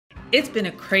It's been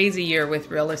a crazy year with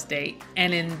real estate,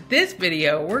 and in this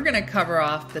video we're going to cover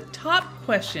off the top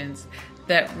questions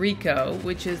that RECO,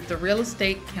 which is the Real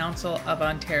Estate Council of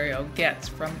Ontario, gets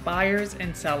from buyers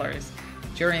and sellers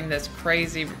during this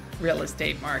crazy real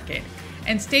estate market.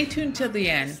 And stay tuned till the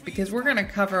end because we're going to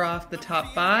cover off the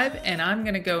top 5 and I'm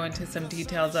going to go into some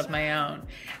details of my own.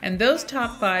 And those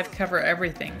top 5 cover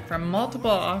everything from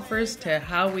multiple offers to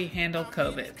how we handle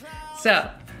COVID. So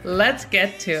let's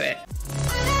get to it.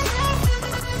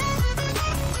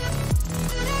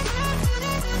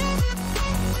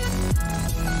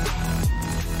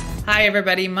 Hi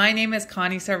everybody, my name is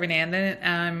Connie Sarvanandan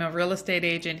and I'm a real estate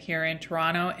agent here in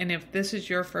Toronto. And if this is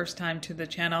your first time to the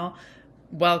channel,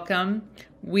 welcome.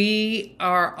 We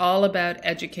are all about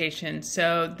education.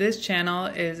 So this channel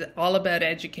is all about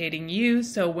educating you.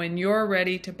 So when you're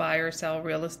ready to buy or sell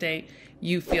real estate,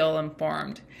 you feel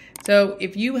informed. So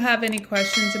if you have any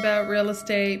questions about real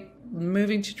estate,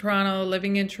 moving to Toronto,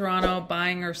 living in Toronto,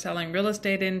 buying or selling real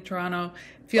estate in Toronto,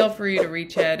 feel free to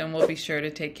reach out and we'll be sure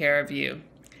to take care of you.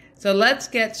 So let's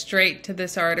get straight to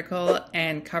this article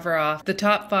and cover off the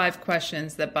top 5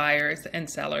 questions that buyers and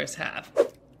sellers have.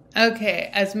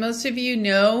 Okay, as most of you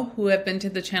know who have been to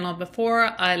the channel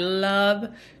before, I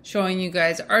love showing you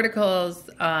guys articles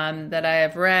that I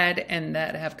have read and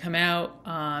that have come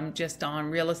out just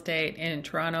on real estate in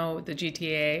Toronto, the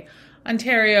GTA,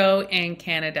 Ontario, and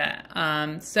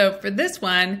Canada. So for this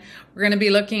one, we're going to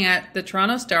be looking at the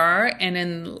Toronto Star, and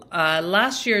in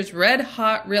last year's red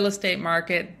hot real estate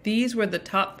market, these were the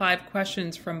top 5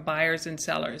 questions from buyers and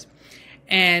sellers.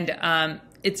 And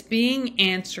it's being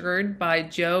answered by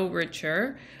Joe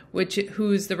Richer,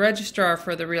 who's the registrar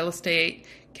for the Real Estate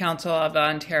Council of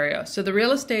Ontario. So the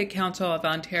Real Estate Council of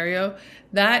Ontario,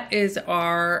 it's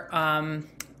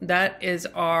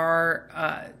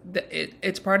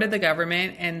part of the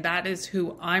government, and that is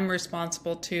who I'm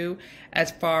responsible to as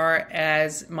far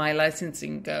as my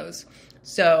licensing goes.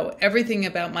 So everything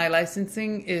about my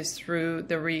licensing is through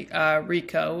the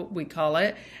RECO, we call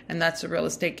it, and that's the Real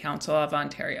Estate Council of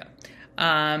Ontario.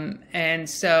 And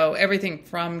so everything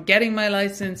from getting my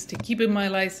license to keeping my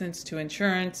license to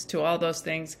insurance to all those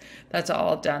things, that's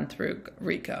all done through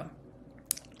RECO.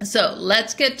 So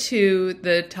let's get to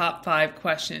the top 5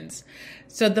 questions.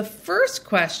 So the first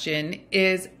question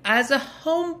is, as a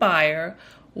home buyer,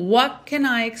 what can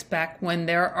I expect when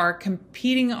there are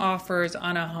competing offers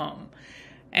on a home?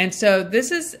 And so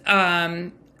this is,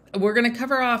 we're going to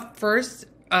cover off first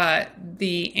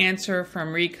the answer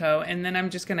from RECO, and then I'm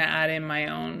just going to add in my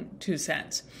own 2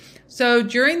 cents. So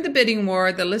during the bidding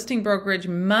war, the listing brokerage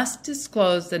must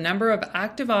disclose the number of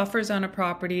active offers on a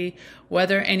property,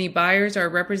 whether any buyers are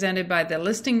represented by the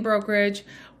listing brokerage,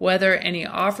 whether any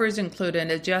offers include an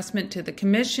adjustment to the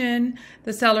commission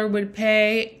the seller would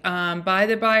pay by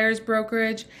the buyer's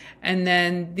brokerage, and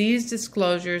then these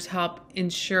disclosures help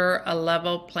ensure a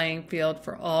level playing field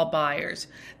for all buyers.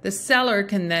 The seller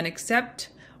can then accept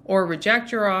or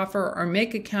reject your offer or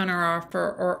make a counteroffer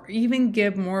or even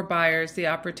give more buyers the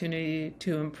opportunity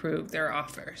to improve their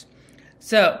offers.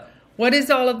 So what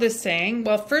is all of this saying?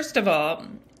 Well, first of all,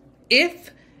 if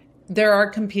there are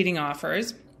competing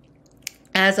offers,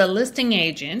 as a listing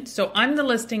agent, so I'm the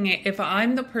listing, if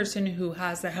I'm the person who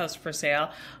has the house for sale,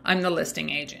 I'm the listing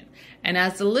agent. And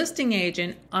as the listing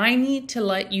agent, I need to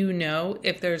let you know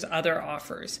if there's other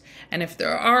offers. And if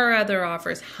there are other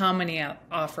offers, how many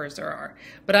offers there are.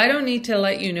 But I don't need to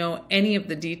let you know any of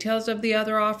the details of the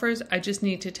other offers. I just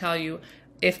need to tell you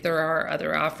if there are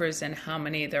other offers and how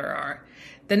many there are.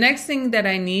 The next thing that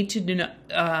I need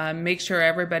to make sure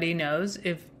everybody knows,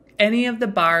 if any of the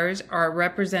buyers are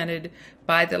represented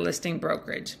by the listing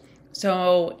brokerage.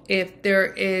 So if there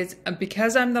is,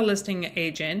 because I'm the listing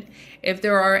agent, if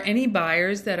there are any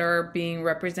buyers that are being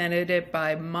represented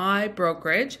by my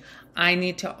brokerage, I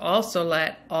need to also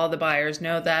let all the buyers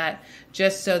know that,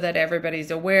 just so that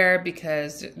everybody's aware,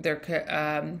 because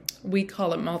we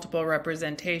call it multiple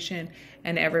representation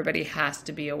and everybody has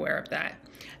to be aware of that.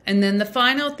 And then the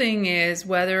final thing is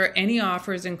whether any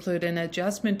offers include an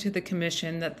adjustment to the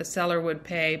commission that the seller would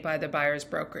pay by the buyer's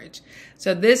brokerage.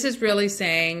 So this is really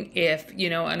saying if,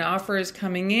 an offer is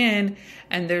coming in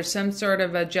and there's some sort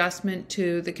of adjustment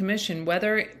to the commission,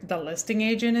 whether the listing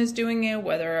agent is doing it,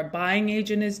 whether a buying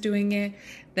agent is doing it,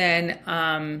 then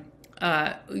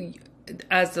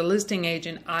as the listing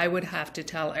agent, I would have to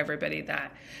tell everybody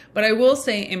that. But I will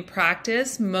say in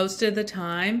practice, most of the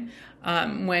time,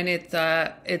 when it's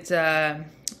a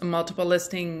multiple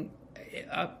listing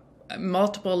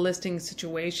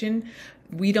situation,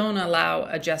 we don't allow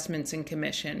adjustments in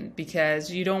commission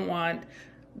because you don't want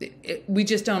we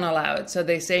just don't allow it. So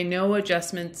they say no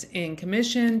adjustments in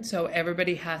commission, so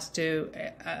everybody has to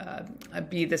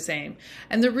be the same.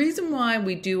 And the reason why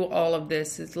we do all of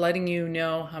this is letting you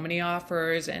know how many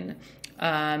offers and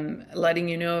letting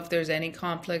you know if there's any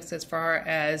conflicts as far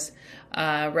as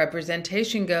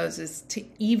representation goes, is to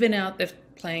even out the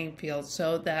playing field,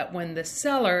 so that when the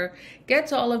seller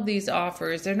gets all of these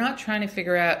offers, they're not trying to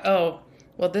figure out, oh,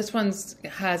 well, this one's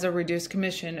has a reduced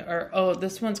commission, or oh,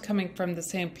 this one's coming from the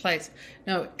same place.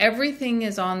 No, everything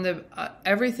is on the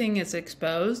everything is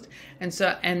exposed, and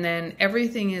then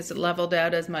everything is leveled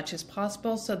out as much as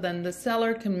possible, so then the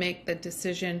seller can make the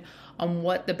decision on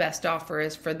what the best offer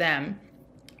is for them.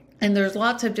 And there's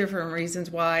lots of different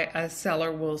reasons why a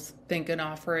seller will think an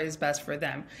offer is best for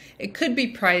them. It could be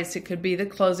price, it could be the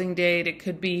closing date, it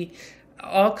could be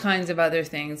all kinds of other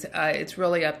things. It's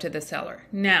really up to the seller.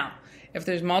 Now, if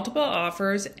there's multiple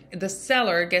offers, the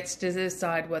seller gets to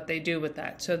decide what they do with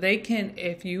that. So they can,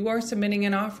 if you are submitting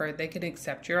an offer, they can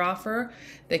accept your offer,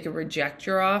 they can reject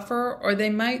your offer, or there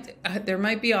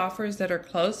might be offers that are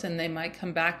close and they might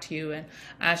come back to you and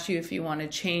ask you if you want to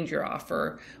change your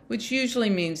offer, which usually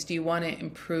means, do you want to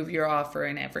improve your offer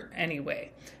in any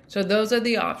way? So those are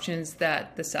the options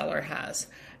that the seller has.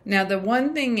 Now, the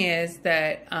one thing is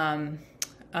that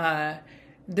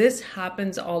this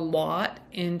happens a lot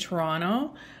in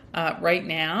Toronto right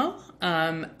now,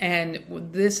 and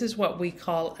this is what we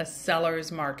call a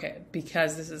seller's market,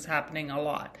 because this is happening a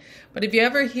lot. But if you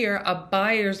ever hear a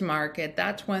buyer's market,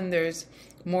 that's when there's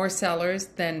more sellers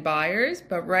than buyers,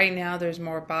 but right now there's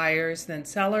more buyers than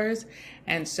sellers,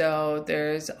 and so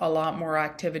there's a lot more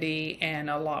activity and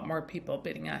a lot more people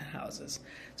bidding on houses.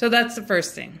 So that's the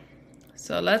first thing.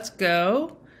 So let's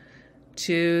go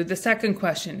to the second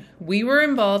question. We were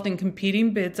involved in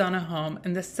competing bids on a home,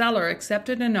 and the seller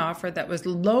accepted an offer that was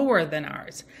lower than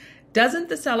ours. Doesn't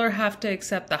the seller have to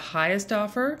accept the highest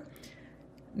offer?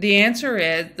 The answer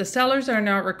is the sellers are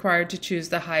not required to choose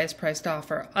the highest priced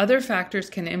offer. Other factors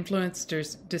can influence their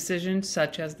decisions,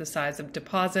 such as the size of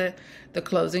deposit, the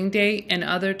closing date, and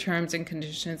other terms and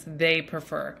conditions they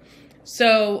prefer.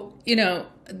 So,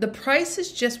 the price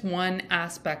is just one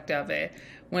aspect of it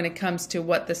when it comes to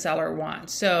what the seller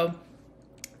wants. So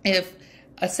if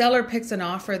a seller picks an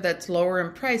offer that's lower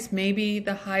in price, maybe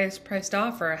the highest priced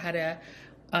offer had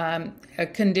a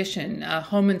condition, a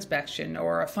home inspection,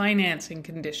 or a financing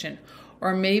condition,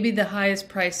 or maybe the highest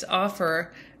price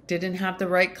offer didn't have the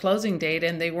right closing date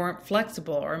and they weren't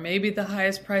flexible, or maybe the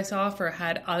highest price offer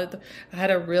had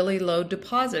a really low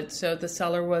deposit, so the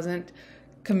seller wasn't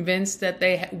convinced that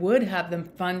they would have the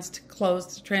funds to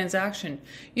close the transaction.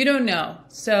 You don't know.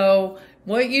 So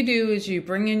what you do is you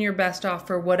bring in your best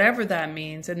offer, whatever that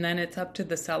means, and then it's up to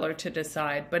the seller to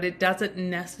decide. But it doesn't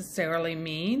necessarily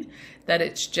mean that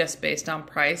it's just based on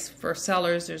price. For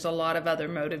sellers, there's a lot of other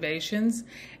motivations,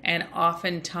 and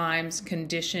oftentimes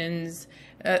conditions,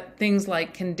 things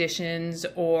like conditions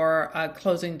or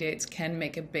closing dates can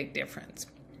make a big difference.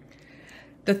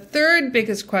 The third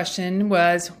biggest question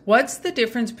was, what's the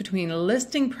difference between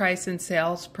listing price and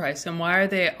sales price, and why are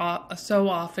they so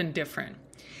often different?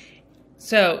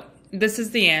 So this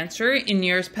is the answer. In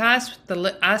years past,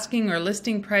 the asking or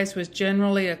listing price was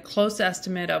generally a close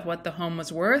estimate of what the home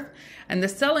was worth, and the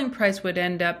selling price would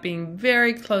end up being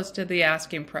very close to the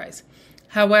asking price.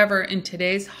 However, in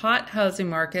today's hot housing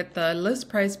market, the list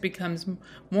price becomes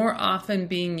more often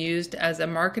being used as a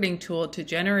marketing tool to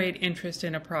generate interest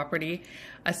in a property.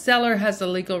 A seller has the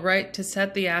legal right to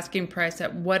set the asking price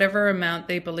at whatever amount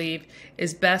they believe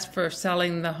is best for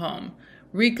selling the home.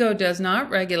 RECO does not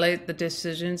regulate the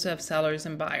decisions of sellers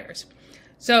and buyers.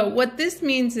 So what this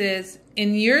means is,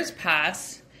 in years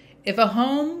past, if a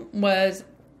home was,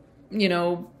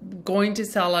 going to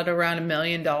sell at around $1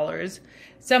 million,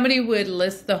 somebody would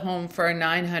list the home for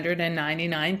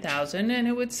 $999,000 and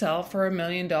it would sell for $1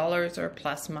 million or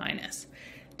plus minus.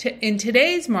 In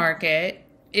today's market,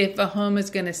 if a home is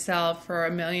going to sell for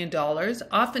 $1 million,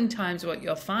 oftentimes what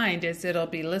you'll find is it'll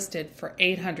be listed for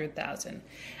 $800,000.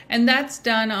 And that's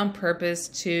done on purpose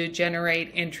to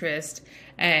generate interest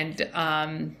and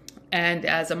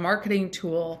as a marketing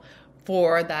tool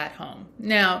for that home.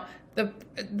 Now,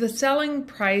 the selling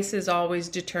price is always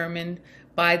determined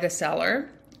by the seller.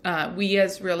 We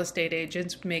as real estate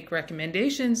agents make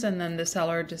recommendations, and then the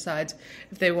seller decides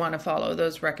if they want to follow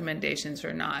those recommendations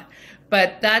or not.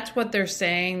 But that's what they're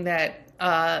saying, that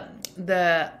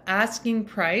the asking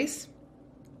price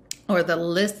or the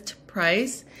list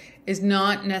price is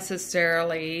not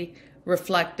necessarily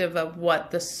reflective of what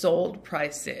the sold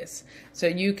price is. So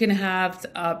you can have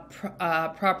a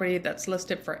property that's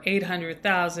listed for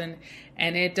 $800,000,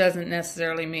 and it doesn't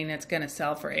necessarily mean it's going to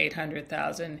sell for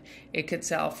 $800,000. It could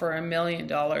sell for $1 million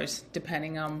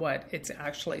depending on what it's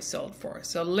actually sold for.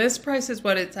 So list price is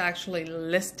what it's actually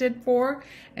listed for,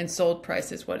 and sold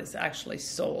price is what it's actually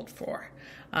sold for.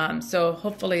 So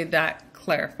hopefully that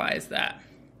clarifies that.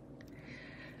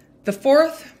 The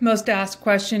fourth most asked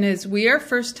question is, we are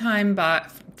first-time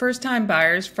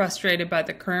buyers frustrated by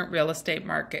the current real estate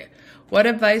market. What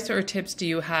advice or tips do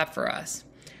you have for us?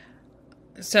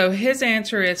 So his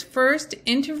answer is, first,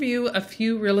 interview a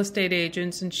few real estate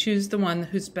agents and choose the one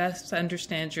who best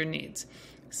understands your needs.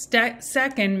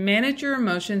 Second, manage your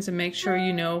emotions and make sure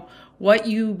you know what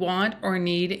you want or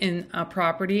need in a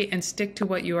property and stick to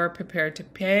what you are prepared to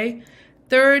pay.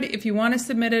 Third, if you want to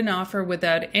submit an offer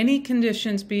without any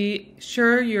conditions, be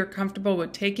sure you're comfortable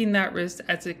with taking that risk,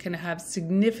 as it can have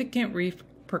significant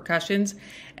repercussions.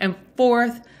 And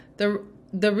fourth, the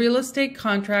real estate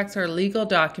contracts are legal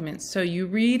documents, so you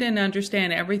read and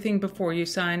understand everything before you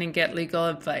sign and get legal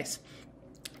advice.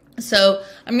 So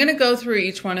I'm going to go through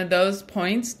each one of those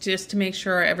points just to make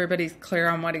sure everybody's clear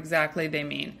on what exactly they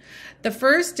mean. The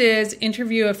first is,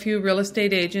 interview a few real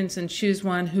estate agents and choose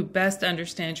one who best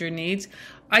understands your needs.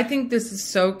 I think this is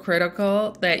so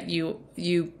critical that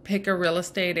you pick a real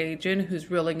estate agent who's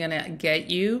really going to get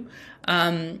you.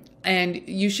 And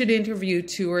you should interview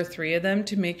 2 or 3 of them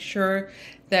to make sure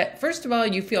that, first of all,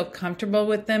 you feel comfortable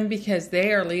with them, because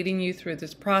they are leading you through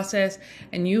this process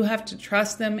and you have to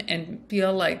trust them and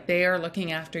feel like they are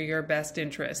looking after your best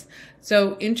interests.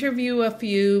 So interview a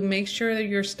few, make sure that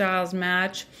your styles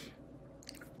match.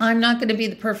 I'm not going to be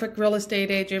the perfect real estate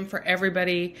agent for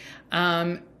everybody,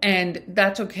 and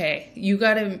that's okay. You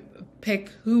got to pick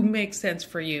who makes sense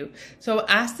for you. So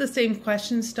ask the same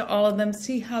questions to all of them,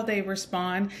 see how they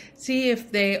respond, see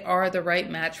if they are the right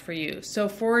match for you. So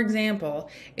for example,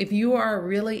 if you are a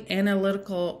really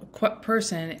analytical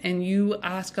person and you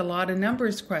ask a lot of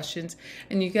numbers questions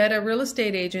and you get a real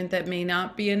estate agent that may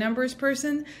not be a numbers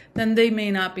person, then they may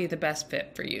not be the best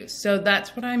fit for you. So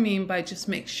that's what I mean by just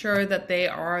make sure that they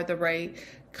are the right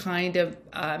kind of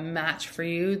match for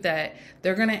you, that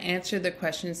they're going to answer the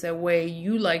questions the way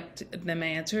you liked them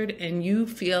answered, and you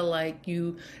feel like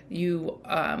you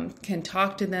can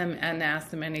talk to them and ask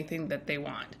them anything that they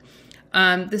want.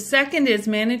 The second is,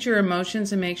 manage your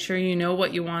emotions and make sure you know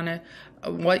what you want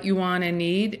to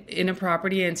need in a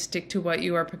property and stick to what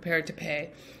you are prepared to pay.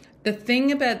 The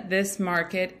thing about this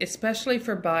market, especially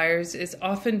for buyers, is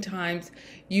oftentimes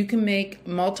you can make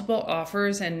multiple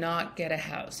offers and not get a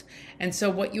house. And so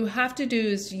what you have to do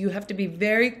is you have to be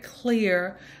very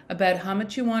clear about how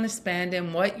much you want to spend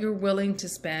and what you're willing to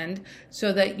spend,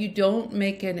 so that you don't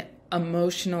make an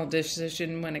emotional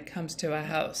decision when it comes to a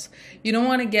house. You don't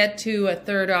want to get to a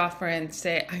third offer and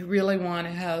say, I really want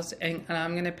a house and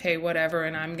I'm going to pay whatever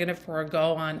and I'm going to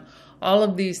forego on all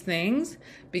of these things,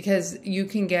 because you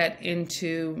can get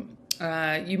into,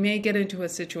 you may get into a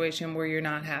situation where you're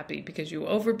not happy because you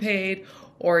overpaid,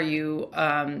 or you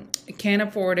can't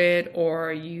afford it,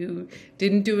 or you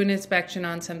didn't do an inspection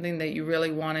on something that you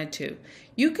really wanted to.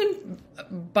 You can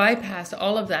bypass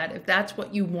all of that if that's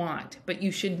what you want, but you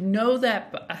should know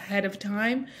that ahead of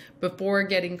time before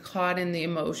getting caught in the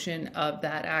emotion of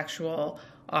that actual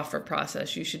offer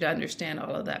process. You should understand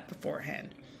all of that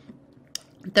beforehand.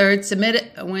 Third,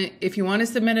 if you want to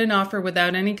submit an offer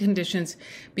without any conditions,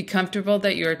 be comfortable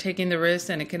that you are taking the risk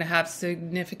and it can have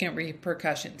significant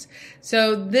repercussions.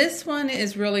 So this one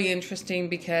is really interesting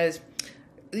because,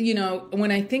 you know, when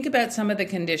I think about some of the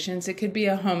conditions, it could be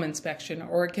a home inspection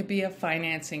or it could be a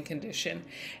financing condition.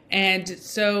 And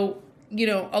so, you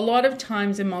know, a lot of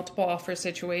times in multiple offer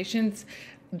situations,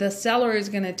 the seller is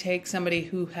going to take somebody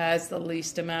who has the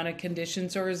least amount of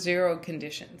conditions or 0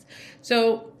 conditions.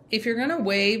 So if you're going to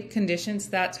waive conditions,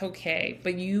 that's okay,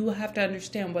 but you have to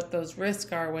understand what those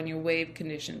risks are when you waive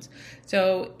conditions.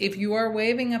 So if you are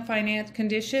waiving a finance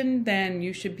condition, then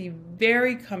you should be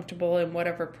very comfortable in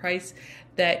whatever price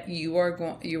that you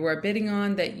are bidding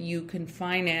on, that you can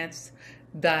finance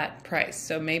that price.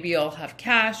 So maybe you'll have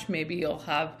cash, maybe you'll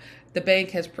have the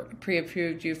bank has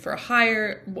pre-approved you for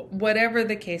higher, whatever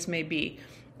the case may be.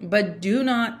 But do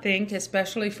not think,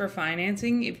 especially for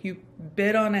financing, if you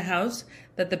bid on a house,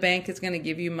 that the bank is going to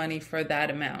give you money for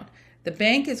that amount. The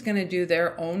bank is going to do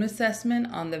their own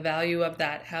assessment on the value of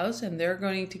that house, and they're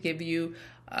going to give you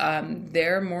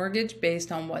their mortgage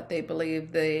based on what they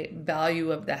believe the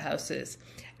value of the house is.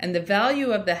 And the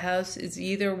value of the house is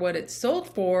either what it's sold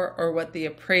for or what the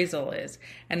appraisal is.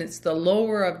 And it's the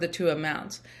lower of the two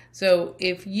amounts. So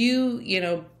if you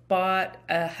bought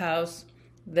a house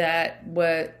that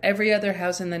every other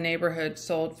house in the neighborhood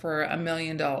sold for $1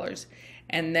 million,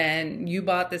 and then you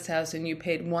bought this house and you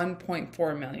paid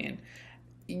 $1.4 million.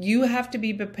 You have to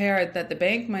be prepared that the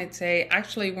bank might say,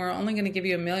 actually, we're only going to give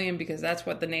you $1 million because that's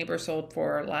what the neighbor sold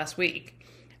for last week.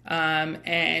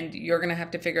 And you're going to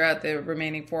have to figure out the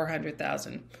remaining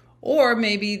 $400,000. Or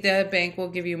maybe the bank will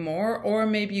give you more, or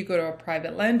maybe you go to a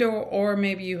private lender, or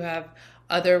maybe you have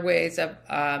other ways of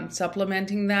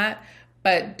supplementing that.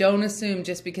 But don't assume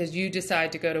just because you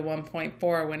decide to go to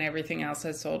 1.4 when everything else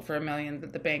has sold for $1 million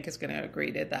that the bank is going to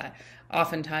agree to that.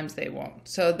 Oftentimes they won't.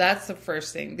 So that's the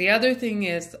first thing. The other thing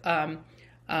is home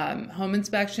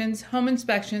inspections. Home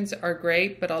inspections are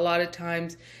great, but a lot of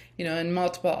times, in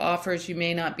multiple offers, you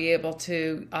may not be able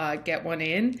to get one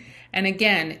in. And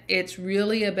again, it's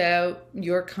really about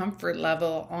your comfort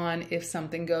level on if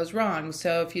something goes wrong.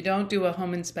 So if you don't do a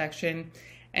home inspection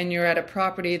and you're at a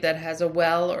property that has a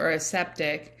well or a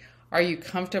septic, are you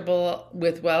comfortable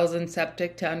with wells and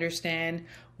septic to understand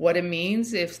what it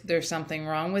means if there's something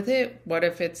wrong with it? What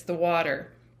if it's the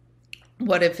water?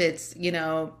 What if it's,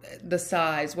 the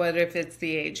size? What if it's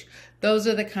the age? Those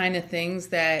are the kind of things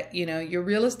that, your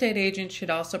real estate agent should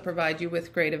also provide you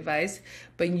with great advice,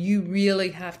 but you really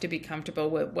have to be comfortable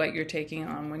with what you're taking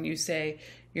on when you say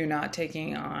you're not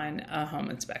taking on a home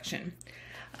inspection.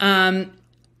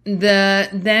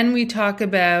 Then we talk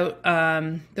about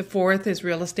the fourth is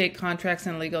real estate contracts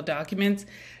and legal documents.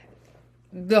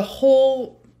 The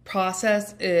whole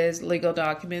process is legal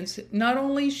documents. Not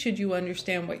only should you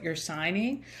understand what you're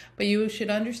signing, but you should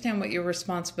understand what your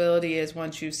responsibility is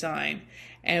once you sign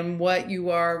and what you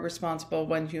are responsible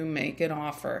when you make an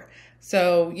offer.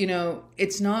 So,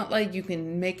 it's not like you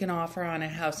can make an offer on a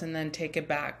house and then take it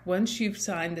back. Once you've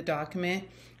signed the document,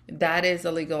 that is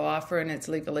a legal offer and it's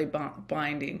legally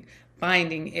binding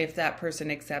if that person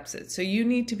accepts it. So you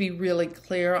need to be really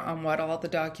clear on what all the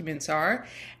documents are.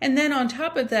 And then on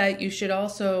top of that, you should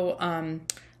also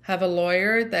have a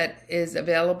lawyer that is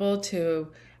available to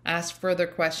ask further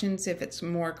questions if it's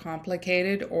more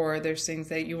complicated or there's things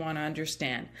that you want to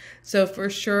understand. So for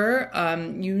sure,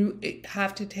 you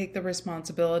have to take the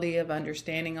responsibility of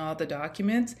understanding all the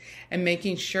documents and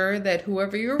making sure that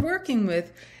whoever you're working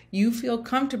with, you feel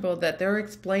comfortable that they're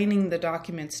explaining the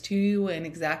documents to you and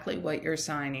exactly what you're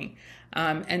signing.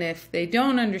 And if they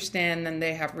don't understand, then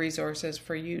they have resources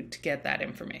for you to get that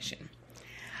information.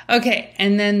 Okay,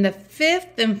 and then the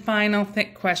fifth and final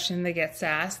question that gets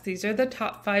asked, these are the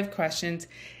top 5 questions,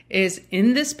 is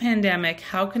in this pandemic,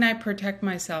 how can I protect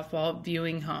myself while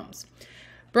viewing homes?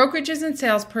 Brokerages and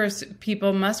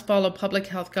salespeople must follow public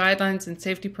health guidelines and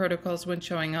safety protocols when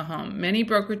showing a home. Many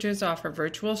brokerages offer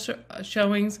virtual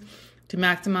showings to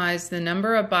maximize the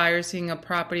number of buyers seeing a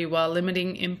property while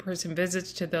limiting in-person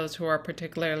visits to those who are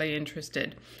particularly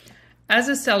interested. As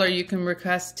a seller, you can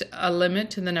request a limit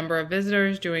to the number of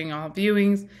visitors during all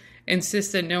viewings,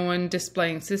 insist that no one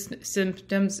displaying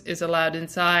symptoms is allowed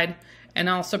inside, and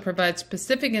also provide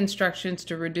specific instructions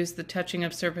to reduce the touching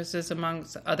of surfaces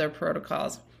amongst other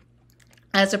protocols.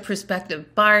 As a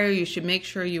prospective buyer, you should make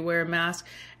sure you wear a mask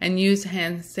and use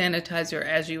hand sanitizer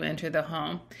as you enter the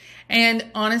home. And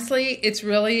honestly, it's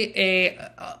really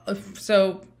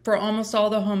so for almost all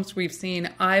the homes we've seen,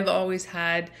 I've always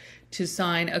had to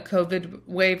sign a COVID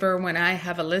waiver. When I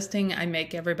have a listing, I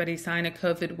make everybody sign a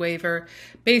COVID waiver,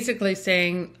 basically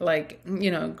saying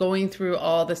going through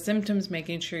all the symptoms,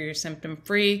 making sure you're symptom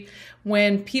free.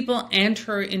 When people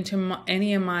enter into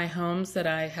any of my homes that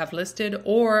I have listed,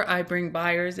 or I bring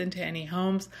buyers into any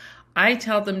homes, I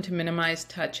tell them to minimize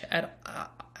touch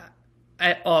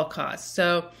at all costs.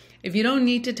 So if you don't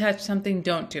need to touch something,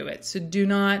 don't do it. So do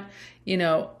not,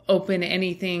 open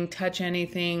anything, touch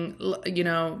anything,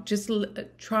 just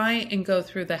try and go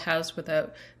through the house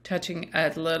without touching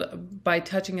as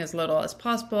little as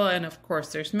possible. And of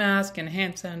course, there's masks and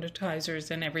hand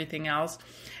sanitizers and everything else.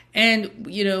 And,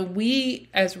 we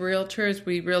as realtors,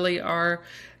 we really are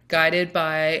guided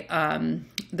by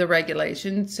the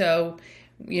regulations. So,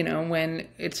 when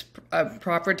it's a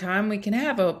proper time, we can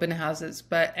have open houses,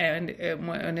 and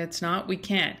when it's not, we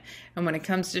can't. And when it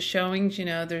comes to showings,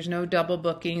 there's no double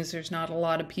bookings. There's not a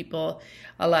lot of people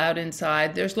allowed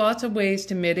inside. There's lots of ways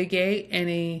to mitigate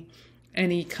any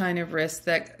kind of risk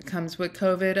that comes with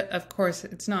COVID. Of course,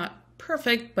 it's not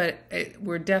perfect, but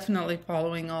we're definitely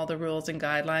following all the rules and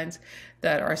guidelines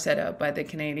that are set out by the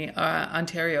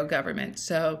Ontario government.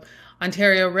 So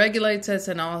Ontario regulates us,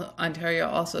 and Ontario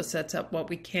also sets up what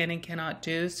we can and cannot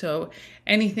do. So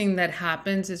anything that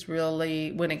happens is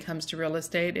really, when it comes to real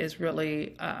estate, is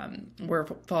really, we're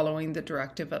following the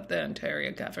directive of the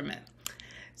Ontario government.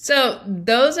 So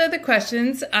those are the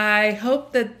questions. I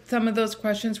hope that some of those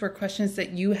questions were questions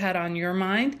that you had on your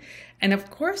mind. And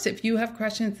of course, if you have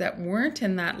questions that weren't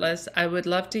in that list, I would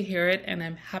love to hear it, and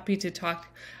I'm happy to talk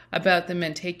about them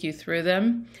and take you through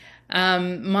them.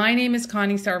 My name is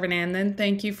Connie Sarvanandan.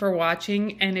 Thank you for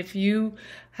watching. And if you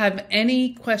have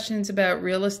any questions about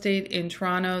real estate in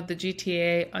Toronto, the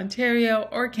GTA, Ontario,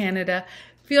 or Canada,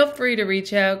 feel free to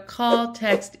reach out, call,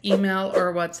 text, email,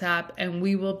 or WhatsApp, and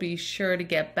we will be sure to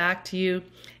get back to you.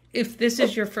 If this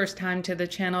is your first time to the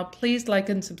channel, please like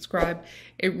and subscribe.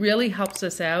 It really helps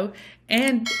us out.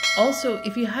 And also,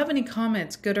 if you have any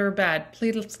comments, good or bad,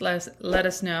 please let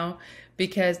us know,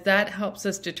 because that helps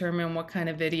us determine what kind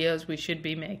of videos we should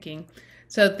be making.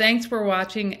 So thanks for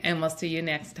watching, and we'll see you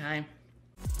next time.